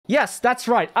Yes, that's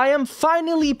right. I am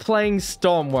finally playing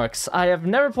Stormworks. I have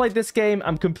never played this game.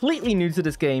 I'm completely new to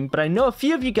this game, but I know a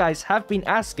few of you guys have been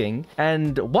asking,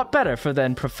 and what better for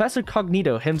than Professor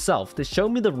Cognito himself to show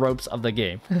me the ropes of the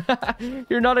game.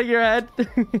 You're nodding your head?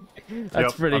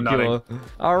 That's pretty cool.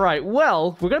 All right,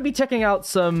 well, we're going to be checking out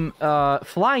some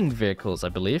flying vehicles, I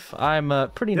believe. I'm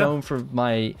pretty known for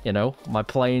my, my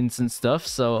planes and stuff,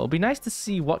 so it'll be nice to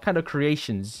see what kind of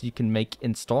creations you can make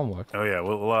in Stormworks. Oh, yeah.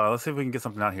 Well, let's see if we can get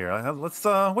something out here. What's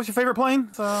your favorite plane?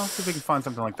 Let's see if we can find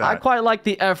something like that. I quite like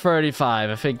the F-35.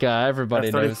 I think everybody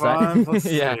knows that. Let's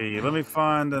see. Let me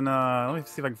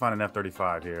see if I can find an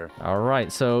F-35 here. All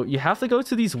right. So you have to go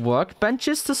to these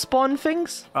workbenches to spawn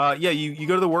things? Yeah, you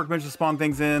go to the workbench to spawn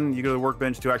things in. You go to the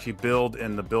workbench to actually build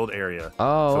in the build area.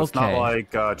 Oh, so it's not like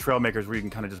Trailmakers where you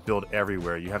can kind of just build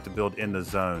everywhere. You have to build in the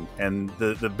zone. And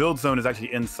the build zone is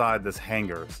actually inside this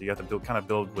hangar. So you have to kind of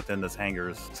build within this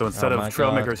hangars. So instead of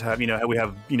Trailmakers we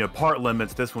have part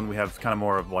limits. This one we have kind of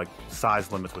more of like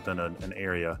size limits within an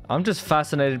area. I'm just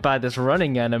fascinated by this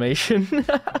running animation.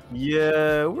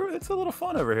 Yeah, it's a little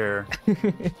fun over here.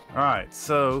 All right,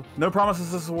 so no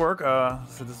promises this will work.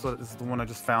 So this is the one I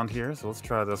just found here. So let's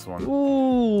try this one.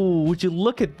 Ooh, would you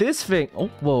look at this thing? Oh,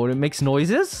 whoa, it makes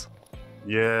noises?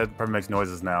 Yeah, it probably makes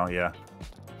noises now. Yeah.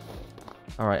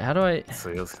 All right, how do I? Let's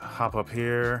see, let's hop up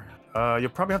here. You'll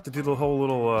probably have to do the whole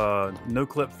little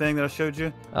no-clip thing that I showed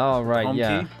you. Oh, right, home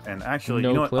yeah. key. And actually,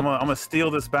 you know what? I'm gonna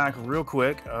steal this back real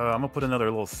quick. I'm gonna put another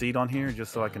little seat on here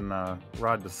just so I can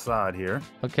ride beside here.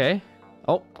 Okay.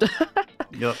 Oh.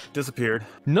 Yep, disappeared.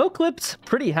 No clips,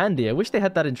 pretty handy. I wish they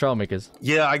had that in Trailmakers.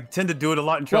 Yeah, I tend to do it a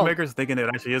lot in Trailmakers, thinking it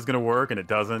actually is gonna work, and it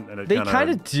doesn't. And they kind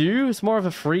of do. It's more of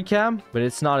a free cam, but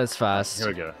it's not as fast. Here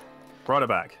we go. Brought it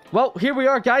back. Well, here we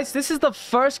are, guys. This is the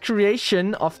first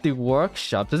creation of the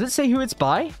workshop. Does it say who it's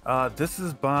by? This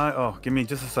is by... Oh, give me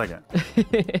just a second.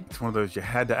 It's one of those you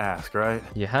had to ask, right?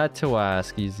 You had to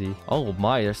ask, Easy. Oh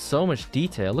my, there's so much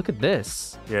detail. Look at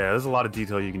this. Yeah, there's a lot of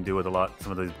detail you can do with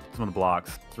some of the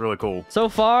blocks. It's really cool. So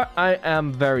far, I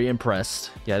am very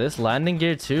impressed. Yeah, this landing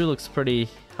gear too looks pretty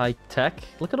high tech.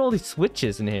 Look at all these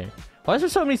switches in here. Why is there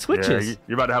so many switches? Yeah,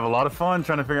 you're about to have a lot of fun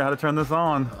trying to figure out how to turn this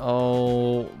on.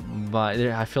 Oh my,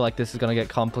 I feel like this is gonna get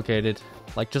complicated.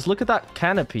 Like, just look at that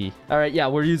canopy. All right, yeah,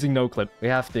 we're using no clip. We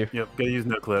have to. Yep, gotta use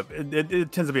no clip.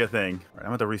 It tends to be a thing. All right, I'm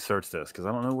gonna have to research this because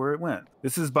I don't know where it went.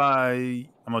 This is by,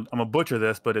 I'm gonna butcher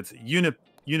this, but it's Unippu?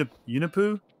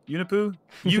 UNIPPU.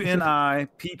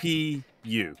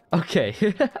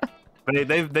 Okay. But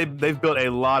they've built a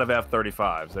lot of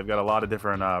F-35s. They've got a lot of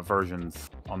different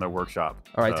versions on their workshop.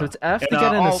 All right, so it's F to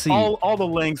get in the seat. All the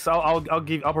links. I'll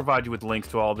provide you with links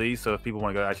to all these. So if people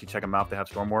want to go actually check them out, they have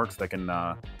Stormworks. They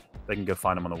can go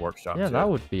find them on the workshop. Yeah, too. that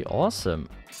would be awesome.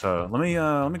 So let me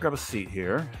grab a seat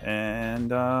here and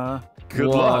good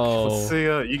luck. Let's see.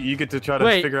 You get to try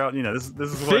to figure out. This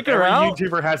is what every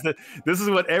YouTuber has to. This is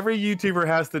what every YouTuber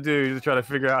has to do to try to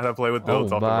figure out how to play with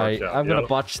builds off the workshop. I'm gonna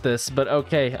botch this, but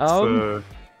okay. So,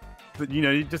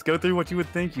 you just go through what you would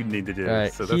think you'd need to do. All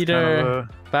right, so that's heater, kind of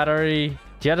battery,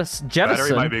 jettison.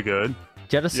 Battery might be good.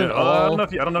 Jettison. Yeah, I don't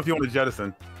know if you want to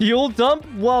jettison. Fuel dump.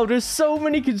 Wow, there's so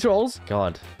many controls.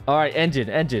 God. All right, engine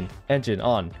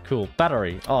on. Cool.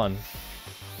 Battery on.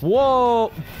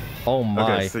 Whoa. Oh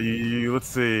my. Okay, so let's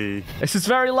see. This is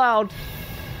very loud.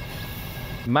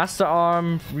 Master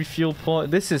arm, refuel point.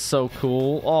 This is so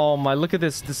cool. Oh my, look at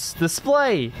this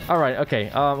display. All right, okay.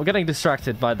 We're getting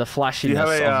distracted by the flashiness of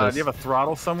this. Do you have a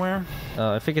throttle somewhere?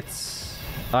 I think it's...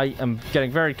 I am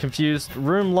getting very confused.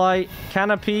 Room light,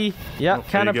 canopy. Yeah,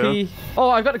 canopy. Oh,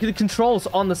 I've got the controls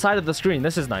on the side of the screen.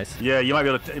 This is nice. Yeah, you might be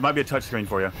able to. It might be a touch screen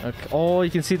for you. Okay. Oh, you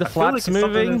can see the flaps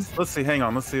moving. Let's see. Hang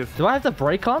on. Let's see if. Do I have the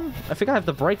brake on? I think I have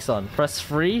the brakes on. Press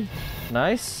free.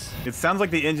 Nice. It sounds like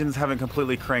the engines haven't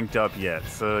completely cranked up yet,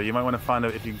 so you might want to find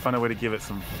if you can find a way to give it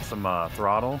some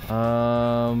throttle. Okay.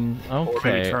 Or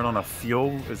maybe turn on a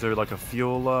fuel. Is there like a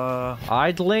fuel?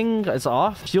 Idling is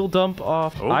off. Fuel dump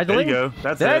off. Oh, idling. There you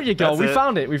go. There you go. We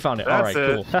found it. That's all right,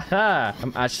 cool.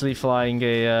 I'm actually flying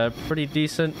a pretty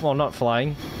decent. Well, not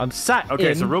flying. I'm sat in.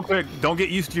 Okay, so real quick, don't get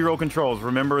used to your old controls.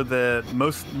 Remember that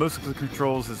most of the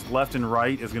controls is left and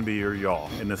right is going to be your yaw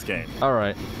in this game. All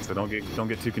right. So don't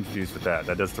get too confused with that.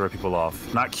 That does throw people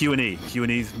off. Not Q and E. Q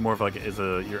and E is more of like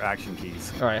your action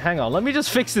keys. All right, hang on. Let me just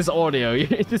fix this audio.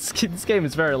 this game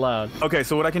is very loud. Okay,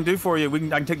 so what I can do for you, I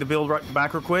can take the build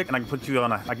back real quick, and I can put you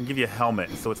on I can give you a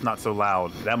helmet so it's not so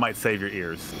loud. That might save your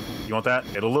ears. You want that?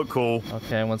 It'll look cool.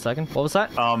 Okay, 1 second. What was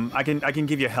that? I can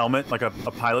give you a helmet, like a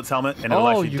pilot's helmet, and it'll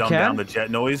actually dumb down the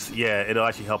jet noise. Yeah, it'll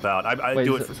actually help out. I Wait,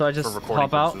 do it so I just for recording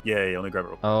hop out? purposes. Yeah, let me grab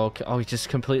it. Oh, okay. Oh, he just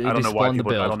completely I don't know why despawned the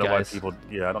people. build, I don't know guys. why people.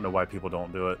 Yeah, I don't know why people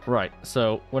don't do it. Right.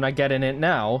 So when I get in it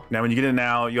now. Now, when you get in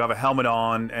now, you have a helmet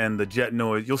on, and the jet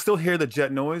noise. You'll still hear the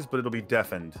jet noise, but it'll be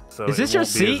deafened. So is this it your won't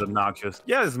seat? be as obnoxious.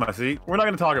 Yeah, this is my seat. We're not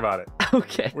gonna talk about it.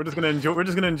 Okay. We're just gonna enjoy. We're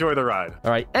just gonna enjoy the ride.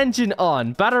 All right. Engine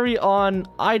on. Battery on.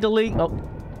 Idling. Oh.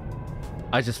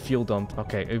 I just fuel dumped.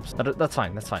 Okay, oops. That's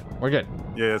fine. That's fine. We're good.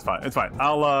 Yeah, it's fine. It's fine.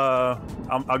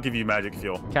 I'll give you magic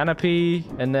fuel. Canopy,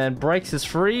 and then brakes is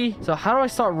free. So how do I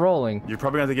start rolling? You're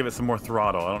probably gonna have to give it some more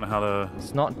throttle. I don't know how to.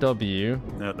 It's not W.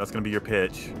 No, that's gonna be your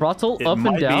pitch. Throttle It up and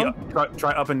might be down.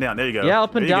 Try up and down. There you go. Yeah,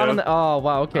 up and There you down. go. Oh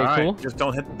wow. Okay, All right. cool. Just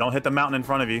don't hit the mountain in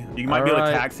front of you. You might be able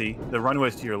to taxi. The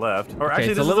runway's to your left. Or Okay,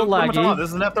 actually, it's this a little is laggy. This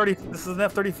is an F30. This is an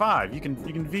F35. You can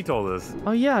VTOL this.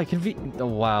 Oh yeah, I can Oh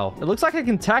wow. It looks like I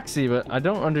can taxi, but I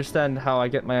don't understand how I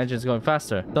get my engines going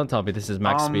faster. Don't tell me this is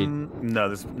max speed. No,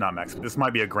 this is not max. This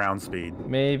might be a ground speed.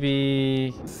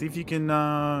 Maybe See if you can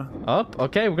up.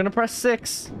 Okay, we're gonna press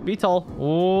 6. VTOL.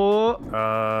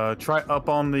 Whoa. try up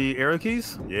on the arrow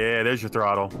keys. Yeah, there's your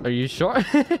throttle. Are you sure?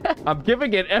 I'm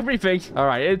giving it everything. All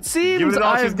right. It seems it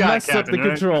all I she's have got, messed up the Captain,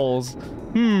 right? controls.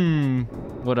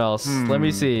 What else? Let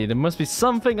me see. There must be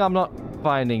something I'm not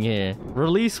finding here.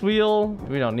 Release wheel.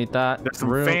 We don't need that. There's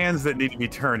some fans that need to be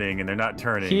turning, and they're not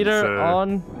turning. Heater so,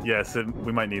 on. Yes,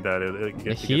 we might need that. It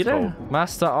gets Heater? cold.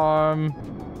 Master arm.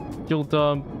 Fuel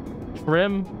dump.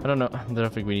 Trim. I don't know. I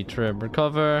don't think we need trim.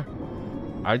 Recover.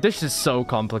 All right, this is so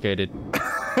complicated.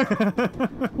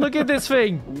 Look at this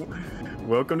thing.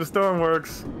 Welcome to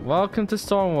Stormworks. Welcome to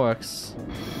Stormworks.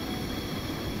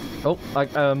 Oh,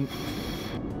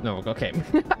 no, okay.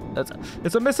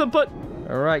 It's a misinput.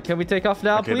 All right, can we take off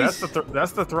now, Okay, please?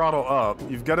 that's the throttle up.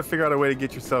 You've got to figure out a way to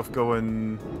get yourself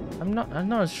going. I'm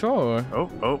not sure.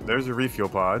 Oh, there's your refuel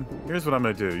pod. Here's what I'm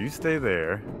gonna do. You stay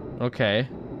there. Okay.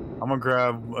 I'm gonna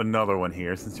grab another one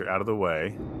here since you're out of the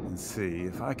way and see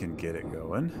if I can get it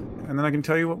going. And then I can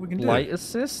tell you what we can do. Light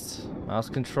assist, mouse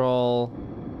control.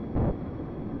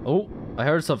 Oh, I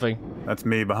heard something. That's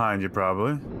me behind you,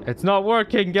 probably. It's not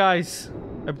working, guys.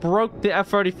 I broke the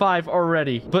F-35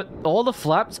 already. But all the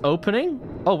flaps opening?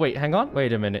 Oh, wait, hang on.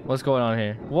 Wait a minute. What's going on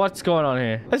here? What's going on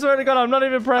here? I swear to God, I'm not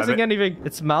even pressing anything.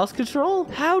 It's mouse control?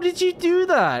 How did you do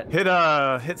that?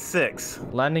 Hit 6.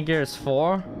 Landing gear is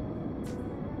 4.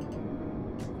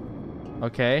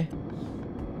 Okay.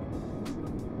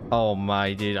 Oh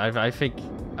my, dude. I think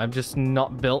I'm just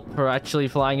not built for actually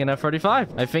flying an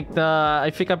F-35. I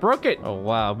think I broke it. Oh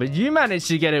wow, but you managed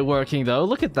to get it working though.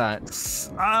 Look at that.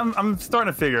 I'm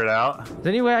starting to figure it out. Is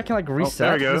there any way I can like reset?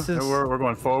 Oh, there we go. We're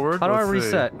going forward. How do I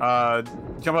reset?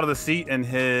 Jump out of the seat and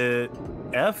hit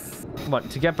F.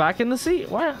 What, to get back in the seat?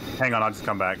 What? Hang on, I'll just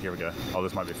come back. Here we go. Oh,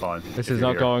 this might be fun. This is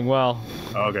not going well.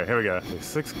 Oh, okay, here we go. Okay,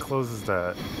 6 closes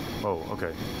that. Oh,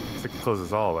 okay. 6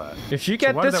 closes all that. If you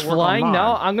get this flying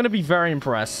now, I'm going to be very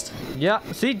impressed. Yeah,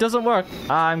 see, it doesn't work.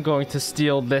 I'm going to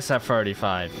steal this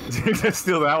F-35.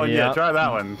 Steal that one? Yep. Yeah, try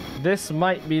that one. This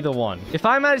might be the one. If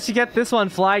I manage to get this one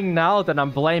flying now, then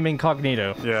I'm blaming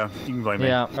Cognito. Yeah, you can blame me.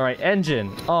 Yeah, all right,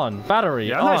 engine on,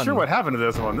 battery I'm not sure what happened to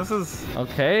this one. This is...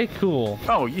 Okay, cool.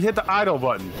 Oh, you hit the idle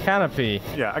button. Canopy.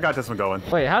 Yeah, I got this one going.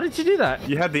 Wait, how did you do that?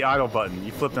 You had the idle button.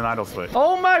 You flipped an idle switch.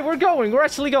 Oh my, we're going. We're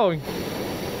actually going.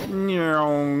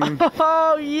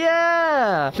 Oh,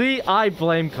 yeah. See, I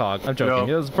blame Cog. I'm joking.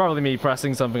 No. It was probably me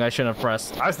pressing something I shouldn't have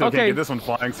pressed. I still can't get this one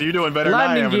flying, so you're doing better than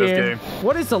I am in this game.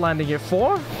 What is the landing gear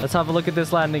for? Let's have a look at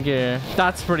this landing gear.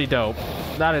 That's pretty dope.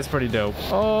 That is pretty dope.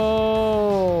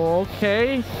 Oh,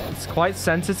 okay. It's quite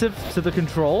sensitive to the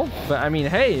control, but I mean,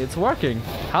 hey, it's working.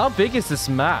 How big is this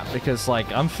map? Because, like,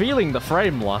 I'm feeling the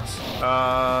frame loss.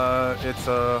 It's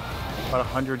about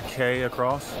 100K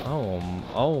across.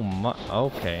 Oh my,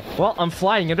 okay. Well, I'm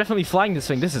flying. I'm definitely flying this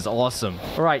thing. This is awesome.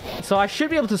 All right, so I should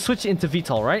be able to switch into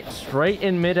VTOL, right? Straight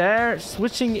in midair,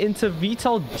 switching into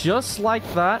VTOL just like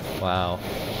that. Wow.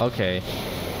 Okay.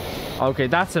 Okay,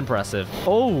 that's impressive.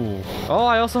 Oh,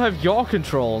 I also have yaw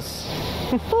controls.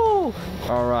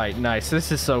 All right, nice.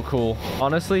 This is so cool.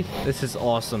 Honestly, this is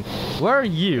awesome. Where are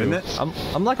you?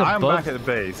 I'm like I'm back at the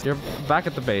base. You're back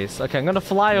at the base. Okay, I'm gonna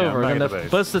fly over. I'm gonna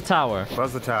buzz the tower.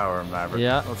 Buzz the tower, Maverick.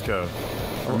 Yeah. Let's go.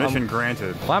 Permission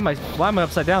granted. Why am I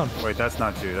upside down? Wait, that's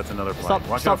not you. That's another plane.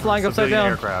 Stop flying upside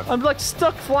down. Aircraft. I'm like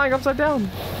stuck flying upside down.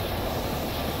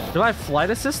 Do I have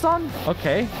flight assist on?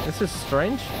 Okay, this is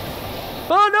strange.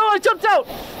 Oh no, I jumped out!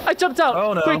 I jumped out!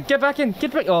 Oh no. Quick, get back in,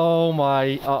 get back. Oh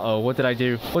my, uh-oh, what did I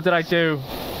do? What did I do?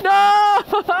 No!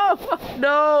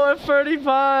 No,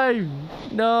 F-35!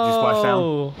 No! Did you splash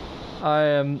down? I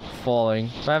am falling.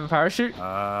 Do I have a parachute?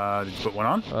 Did you put one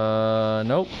on?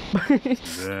 Nope.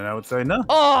 Then I would say no.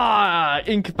 Ah,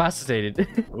 incapacitated.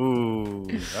 Ooh,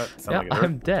 that sounds like it hurt.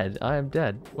 I'm dead. I am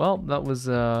dead. Well, that was,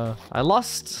 I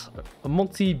lost a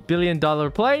multi-billion-dollar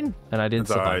plane, and I didn't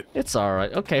survive. Alright. It's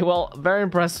alright. Okay, well, very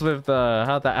impressed with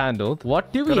how that handled.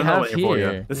 What do we have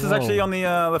here? This is actually on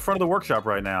the front of the workshop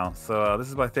right now. So this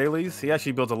is by Thales. He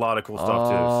actually builds a lot of cool stuff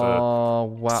too.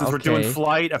 So wow. since we're doing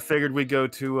flight, I figured we'd go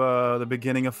to the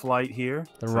beginning of flight here.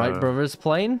 The Wright brothers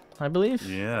plane, I believe.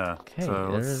 Yeah. Okay, so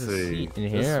let's there's a see. seat in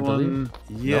here, I believe.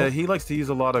 Yeah, he likes to use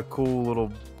a lot of cool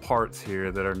little parts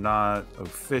here that are not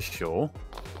official.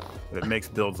 But it makes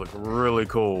builds look really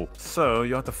cool. So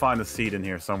you'll have to find the seat in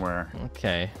here somewhere.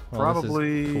 Okay. Well,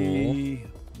 probably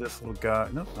this little guy.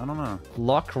 Nope, I don't know.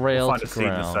 Lock rail we'll find to a seat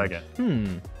in a ground.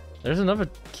 second. There's another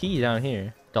key down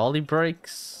here. Dolly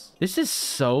brakes. This is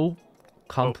so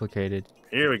complicated. Oh,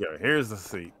 here we go. Here's the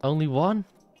seat. Only one?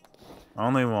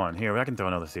 Only one. Here, I can throw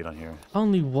another seat on here.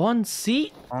 Only one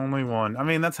seat? Only one. I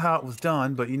mean, that's how it was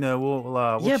done, but you know,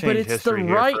 we'll yeah, change but it's history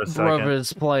the Wright here for a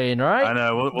brothers plane, right? I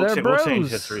know. We'll change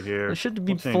history here. They should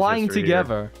be flying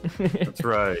together. That's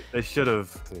right. They should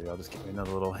have. See, I'll just give me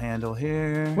another little handle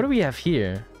here. What do we have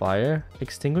here? Fire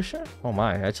extinguisher? Oh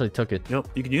my, I actually took it. Yep,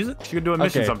 you can use it. You can do a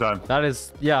mission sometime. That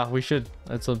is, yeah, we should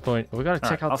at some point. We gotta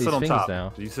check out these things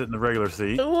now. You sit in the regular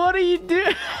seat. What are you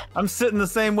doing? I'm sitting the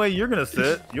same way you're gonna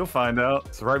sit. You'll find out.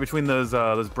 So right between those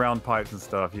brown pipes and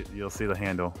stuff, you'll see the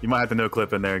handle. You might have to no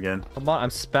clip in there again. Come on, I'm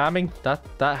spamming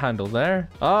that handle there.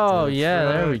 Oh yeah,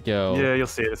 there we go. Yeah, you'll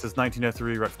see it. It says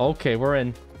 1903. Right. Okay, we're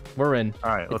in. We're in.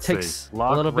 All right, let's see. It takes see.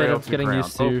 a little bit of getting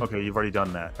used to. Oh, okay, you've already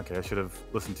done that. Okay, I should have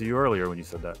listened to you earlier when you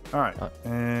said that. All right,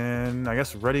 and I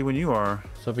guess ready when you are.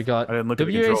 So we got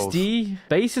WASD,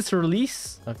 basis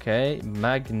release. Okay,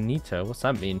 Magneto. What's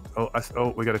that mean? Oh,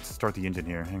 we got to start the engine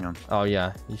here. Hang on. Oh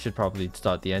yeah, you should probably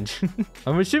start the engine.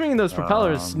 I'm assuming those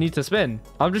propellers need to spin.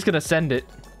 I'm just gonna send it.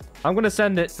 I'm gonna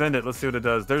send it. Send it. Let's see what it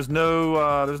does. There's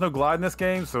no glide in this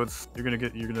game, so you're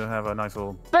gonna have a nice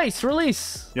little base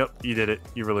release. Yep, you did it.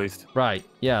 You released. Right.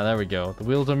 Yeah, there we go. The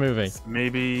wheels are moving.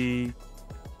 Maybe.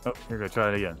 Oh, here we go. Try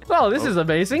it again. Well, this is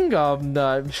amazing.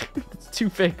 Two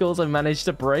vehicles I managed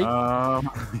to break.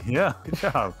 Yeah, good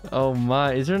job. Oh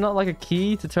my, is there not like a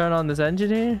key to turn on this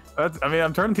engine here? I mean,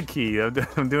 I'm turning the key.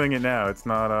 I'm doing it now. It's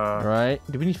not Right.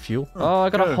 Do we need fuel? Oh, I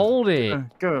gotta hold it.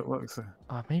 Go.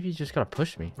 Maybe you just gotta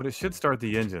push me. But it should start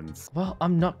the engines. Well,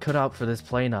 I'm not cut out for this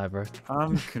plane either.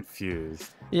 I'm confused.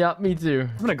 Yeah, me too.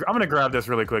 I'm gonna grab this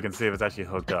really quick and see if it's actually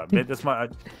hooked up. Maybe I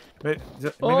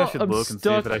should look and see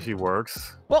if it actually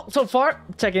works. Well, so far,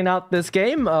 checking out this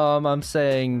game, I'm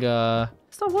saying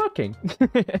it's not working.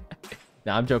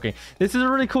 No, I'm joking. This is a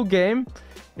really cool game.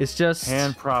 It's just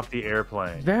hand prop the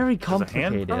airplane. Very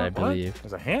complicated, I believe.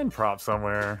 There's a hand prop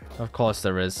somewhere. Of course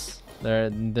there is.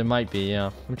 There might be, yeah.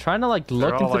 I'm trying to like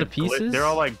look into the pieces. They're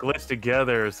all like glitched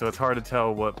together, so it's hard to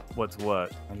tell what's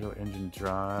what. Engine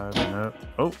drive. No.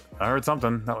 Oh, I heard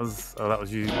something. That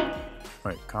was you.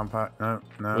 Wait, compact. No.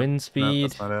 Wind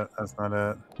speed. No, that's not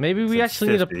it. Maybe we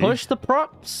actually need to push the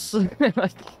props.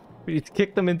 Like we need to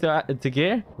kick them into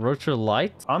gear. Rotor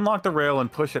light. Unlock the rail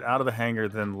and push it out of the hangar,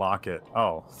 then lock it.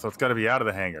 Oh, so it's got to be out of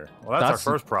the hangar. Well, that's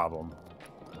our first problem.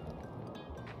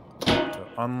 So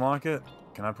unlock it.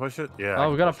 Can I push it? Yeah. Oh,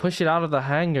 we gotta push it out of the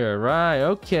hangar. Right,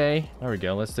 okay. There we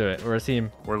go. Let's do it. We're a team.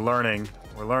 We're learning.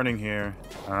 We're learning here.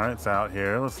 All right, it's out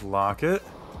here. Let's lock it.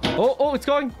 Oh, it's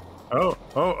going. Oh,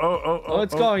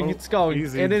 it's going. It's going.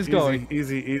 Easy, it is going.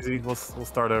 Easy. We'll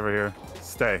start over here.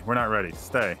 Stay. We're not ready.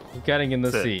 Stay. I'm getting in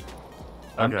the seat.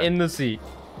 I'm in the seat.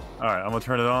 All right, I'm gonna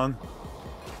turn it on.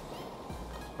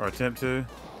 Or attempt to.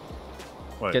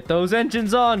 Wait. Get those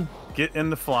engines on. Get in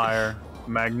the flyer.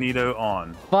 Magneto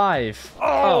on. 5.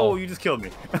 Oh, you just killed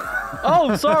me.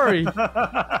 Oh, sorry.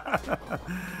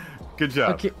 Good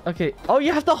job. Okay. Oh,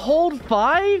 you have to hold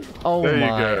 5? Oh there my,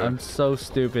 you go. I'm so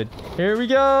stupid. Here we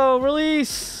go.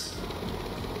 Release.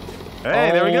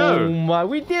 Hey, there we go. Oh my,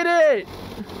 we did it.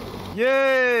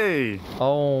 Yay.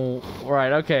 Oh,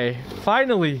 right. Okay.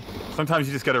 Finally. Sometimes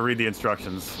you just got to read the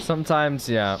instructions. Sometimes,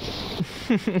 yeah.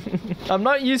 I'm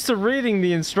not used to reading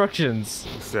the instructions.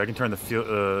 Let's see, I can turn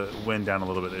the wind down a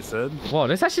little bit, they said. Whoa,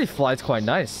 this actually flies quite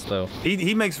nice, though.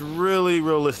 He makes really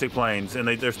realistic planes, and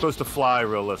they're supposed to fly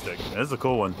realistic. This is a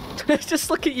cool one. Just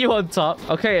look at you on top.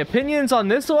 Okay, opinions on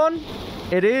this one?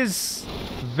 It is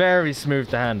very smooth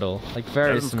to handle. Like,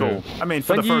 very smooth. Cool. I mean,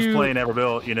 for the first plane ever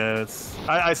built, you know, it's...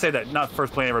 I say that, not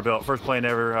first plane ever built, first plane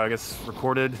ever, I guess,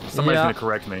 recorded. Somebody's going to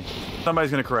correct me.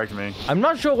 Somebody's going to correct me. I'm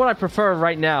not sure what I prefer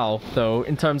right now, though,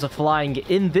 in terms of flying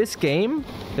in this game.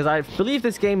 Because because I believe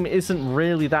this game isn't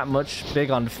really that much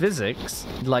big on physics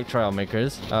like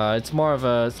Trailmakers. It's more of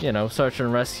a, you know, search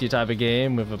and rescue type of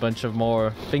game with a bunch of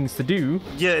more things to do.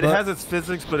 Yeah, it has its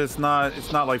physics, but it's not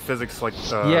like physics like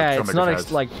yeah, it's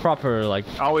not like proper like.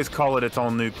 I always call it its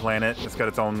own new planet. It's got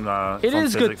its own. It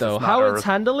is good though. How it's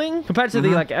handling compared to the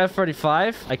like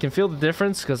F-35, I can feel the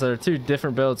difference because there are two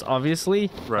different builds, obviously.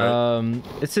 Right.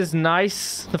 It's just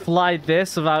nice to fly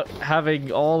this without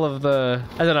having all of the.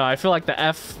 I don't know. I feel like the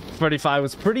F-35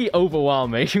 was pretty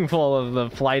overwhelming with all of the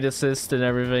flight assist and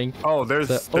everything. Oh, there's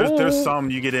some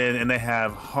you get in and they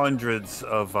have hundreds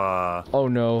of. Oh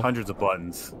no. Hundreds of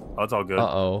buttons. Oh, it's all good.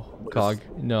 Uh-oh. Cog.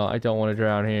 No, I don't want to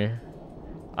drown here.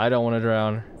 I don't want to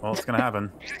drown. Well, it's gonna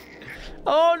happen.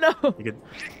 Oh no!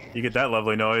 You get that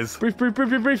lovely noise. Brief.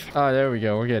 Oh, there we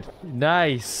go. We're good.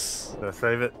 Nice. Did I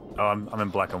save it? Oh, I'm in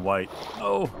black and white.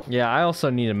 Oh. Yeah, I also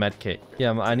need a med kit.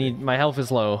 Yeah, my health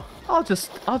is low. I'll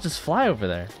just fly over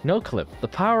there. No clip. The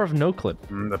power of no clip.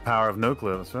 The power of no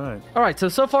clip. That's right. All right.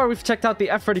 So far we've checked out the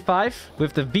F-35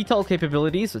 with the VTOL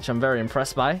capabilities, which I'm very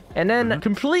impressed by. And then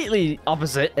completely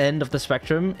opposite end of the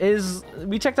spectrum is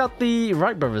we checked out the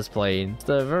Wright brothers plane. It's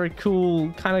a very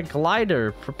cool kind of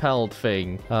glider propelled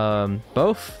thing.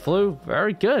 Both flew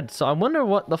very good. So I wonder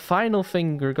what the final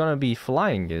thing we're gonna be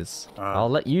flying is. I'll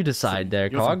let you decide there,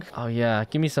 Cog. Oh yeah,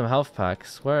 give me some health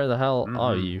packs. Where the hell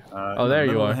are you? Oh, there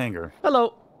you are.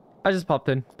 Hello. I just popped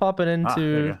in. Popping in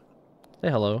to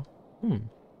say hello.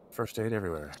 First aid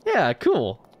everywhere. Yeah,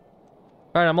 cool.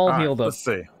 All right, I'm all healed up. Let's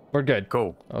see. We're good.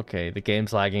 Cool. Okay, the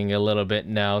game's lagging a little bit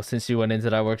now since you went into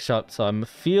that workshop, so I'm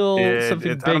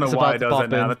something big's about to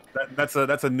pop in.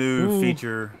 That's a new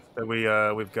feature that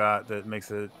we've got that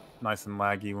makes it nice and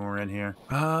laggy when we're in here.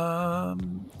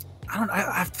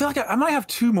 I feel like I might have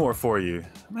two more for you.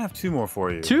 Two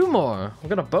more? We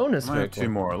got a bonus. I have two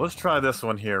more. Let's try this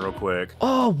one here real quick.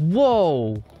 Oh,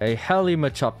 whoa! A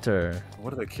helicopter.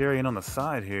 What are they carrying on the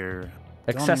side here?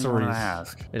 Accessories.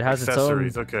 Ask. It has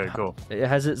accessories. its own. Okay, cool. It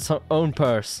has its own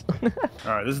purse. All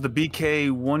right, this is the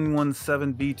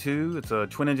BK-117B2. It's a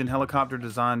twin-engine helicopter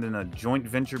designed in a joint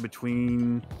venture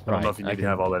between. I don't know if you need to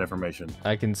have all that information.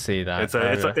 I can see that.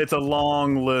 It's a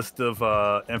long list of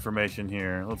information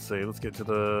here. Let's see. Let's get to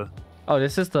the. Oh,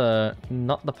 this is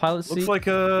not the pilot seat. Looks like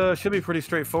should be pretty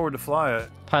straightforward to fly it.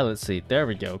 Pilot seat. There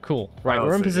we go. Cool. Right, Pilot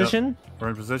we're in seat, position. Yep. We're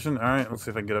in position. All right, let's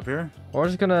see if I can get up here. We're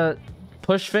just gonna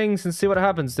push things and see what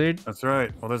happens, dude. That's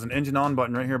right. Well, there's an engine on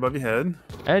button right here above your head.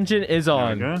 Engine is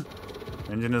on. There we go.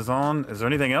 Engine is on. Is there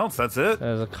anything else? That's it?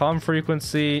 There's a comm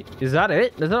frequency. Is that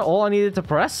it? Is that all I needed to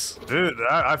press? Dude,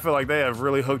 I feel like they have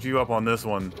really hooked you up on this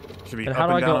one. Should be and up how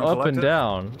do and I down go on up and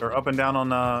down? Or up and down on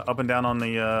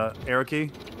the arrow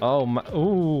key. Oh my! Ooh!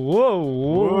 Whoa!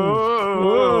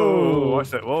 Whoa!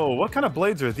 Watch that! Whoa! What kind of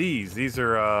blades are these? These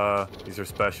are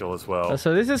special as well.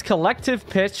 So this is collective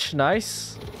pitch.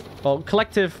 Nice. Well,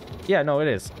 collective. Yeah, no, it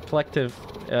is collective.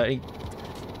 You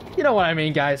know what I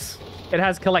mean, guys. It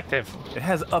has collective. It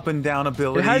has up and down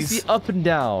abilities. It has the up and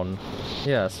down.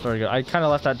 Yes, very good. I kind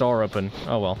of left that door open.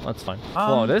 Oh, well, that's fine.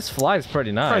 Whoa, this flies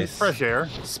pretty nice. Fresh air.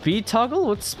 Speed toggle?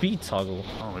 What's speed toggle?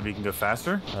 Oh, maybe you can go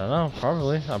faster? I don't know.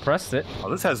 Probably. I pressed it. Oh,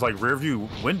 this has like rear view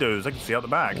windows. I can see out the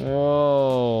back.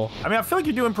 Whoa. I mean, I feel like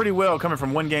you're doing pretty well coming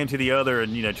from one game to the other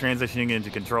and, you know, transitioning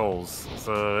into controls.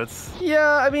 So it's...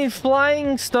 Yeah, I mean,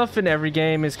 flying stuff in every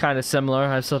game is kind of similar,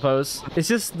 I suppose. It's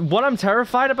just what I'm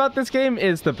terrified about this game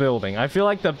is the building. I feel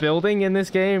like the building in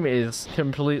this game is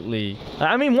completely...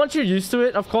 I mean, once you're used to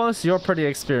it, of course, you're a pretty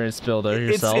experienced builder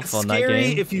yourself on that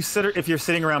game. It's scary if you're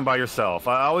sitting around by yourself.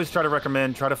 I always try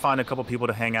to find a couple people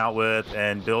to hang out with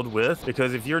and build with,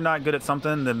 because if you're not good at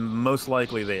something, then most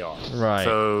likely they are. Right.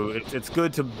 So it's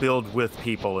good to build with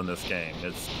people in this game.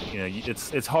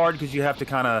 It's hard because you have to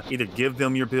kind of either give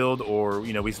them your build, or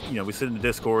we sit in the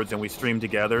Discords and we stream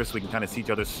together so we can kind of see each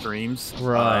other's streams.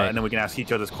 Right. And then we can ask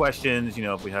each other's questions.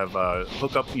 If we have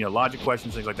hookup, logic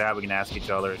questions, things like that, we can ask each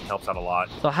other. It helps out a lot.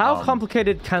 So how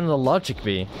complicated can the logic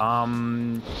be? I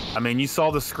mean, you saw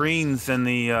the screens in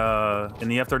the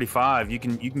F-35. You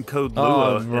can code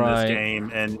Lua in this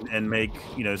game and make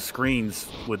screens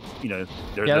with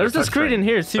there's a screen in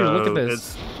here too. So look at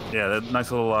this. That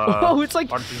nice little oh, it's like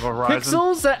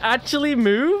pixels that actually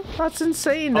move. That's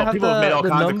insane. People have made all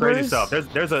kinds of crazy stuff.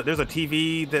 There's a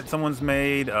TV that someone's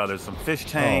made. There's some fish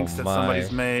tanks that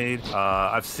somebody's made.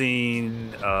 I've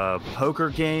seen a poker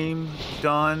game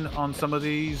done on some of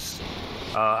these.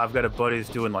 I've got a buddy who's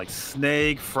doing like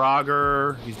Snake,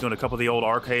 Frogger. He's doing a couple of the old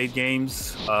arcade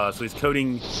games. So he's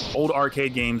coding old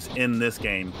arcade games in this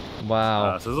game.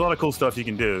 Wow. So there's a lot of cool stuff you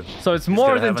can do. So it's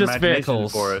more than just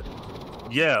vehicles. For it.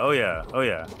 Yeah, oh yeah, oh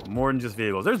yeah. More than just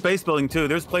vehicles. There's base building too.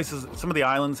 There's places, some of the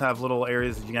islands have little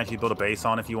areas that you can actually build a base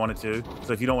on if you wanted to.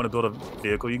 So if you don't want to build a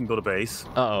vehicle, you can build a base.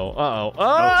 Uh-oh.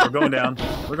 Oh, we're going down.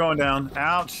 We're going down.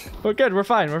 Ouch. We're good. We're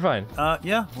fine. We're fine.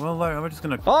 Yeah, well, we're just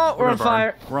gonna... Oh, we're on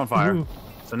fire. We're on fire. Ooh.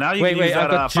 So now you can use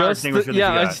that fire extinguisher that you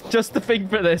got. It's just the thing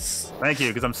for this. Thank you,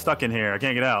 because I'm stuck in here. I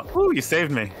can't get out. Ooh, you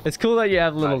saved me. It's cool that you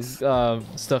have little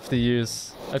stuff to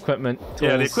use. Equipment, tools.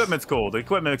 Yeah, the equipment's cool. The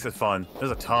equipment makes it fun.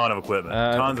 There's a ton of equipment.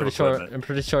 Tons of equipment. I'm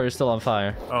pretty sure you're still on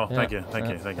fire. Oh, thank you. Thank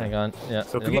you. Hang on. Yeah.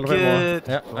 So a little bit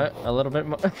more. Yeah, a little bit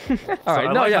more. All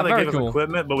right. No, yeah, very cool. cool.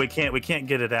 Equipment, but we can't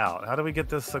get it out. How do we get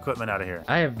this equipment out of here?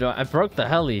 I broke the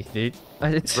heli, dude.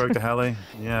 Broke the heli?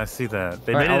 Yeah, I see that.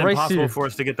 They made it impossible for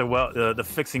us to get the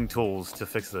fixing tools to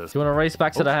fix this. Do you want to race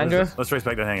back to the hangar? Let's race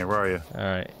back to the hangar. Where are you? All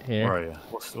right, here. Where are you?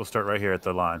 We'll start right here at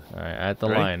the line. All right, at the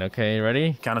line. Okay,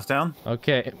 ready? Count us down.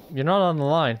 Okay, you're not on the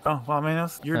line. Oh, well, I mean,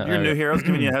 you're new here. I was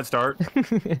giving you a head start.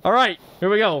 All right, here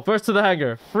we go. First to the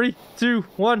hangar. 3, 2,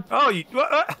 1. Oh,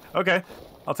 okay.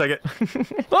 I'll take it.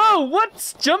 Oh,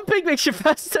 what? Jumping makes you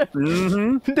faster.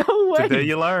 Mm-hmm. No way. Today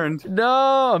you learned.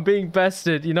 No, I'm being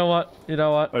bested. You know what? Oh,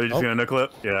 you're just gonna no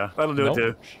clip? Yeah, that'll do it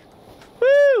too.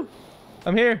 Woo!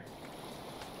 I'm here.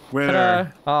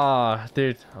 Winner.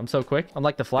 Dude, I'm so quick. I'm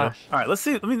like the Flash. Yeah. All right,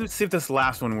 let me see if this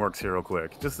last one works here real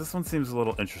quick. Just this one seems a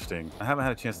little interesting. I haven't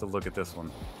had a chance to look at this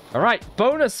one. All right,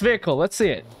 bonus vehicle. Let's see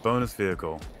it. Bonus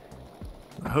vehicle.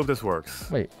 I hope this works.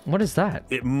 Wait, what is that?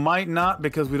 It might not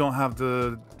because we don't have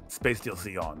the space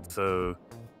DLC on. So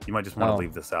you might just want to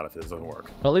leave this out if it doesn't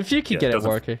work. Well, if you can get it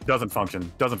working. Doesn't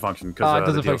function. Doesn't function it because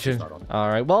doesn't function. All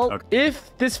right. Well,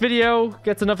 if this video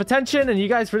gets enough attention and you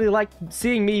guys really like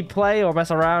seeing me play or mess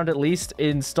around at least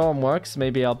in Stormworks,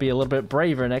 maybe I'll be a little bit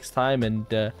braver next time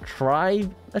and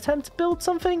attempt to build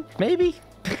something. Maybe.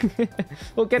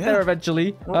 We'll get there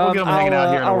eventually. We'll get them hanging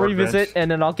out here. I'll revisit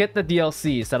and then I'll get the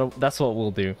DLCs. That's what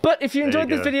we'll do. But if you enjoyed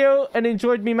this video and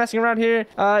enjoyed me messing around here,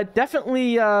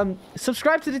 definitely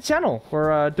subscribe to the channel.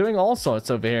 We're doing all sorts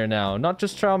over here now, not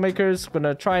just Trailmakers. We're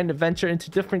gonna try and venture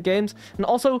into different games, and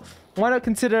also why not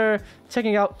consider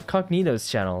checking out Cognito's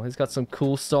channel? He's got some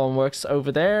cool Stormworks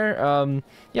over there.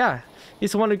 Yeah,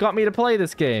 he's the one who got me to play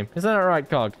this game. Isn't that right,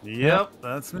 Cog? Yep,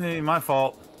 that's me. My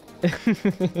fault.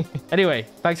 Anyway,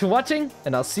 thanks for watching,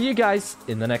 and I'll see you guys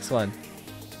in the next one.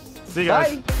 See you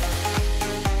guys. Bye.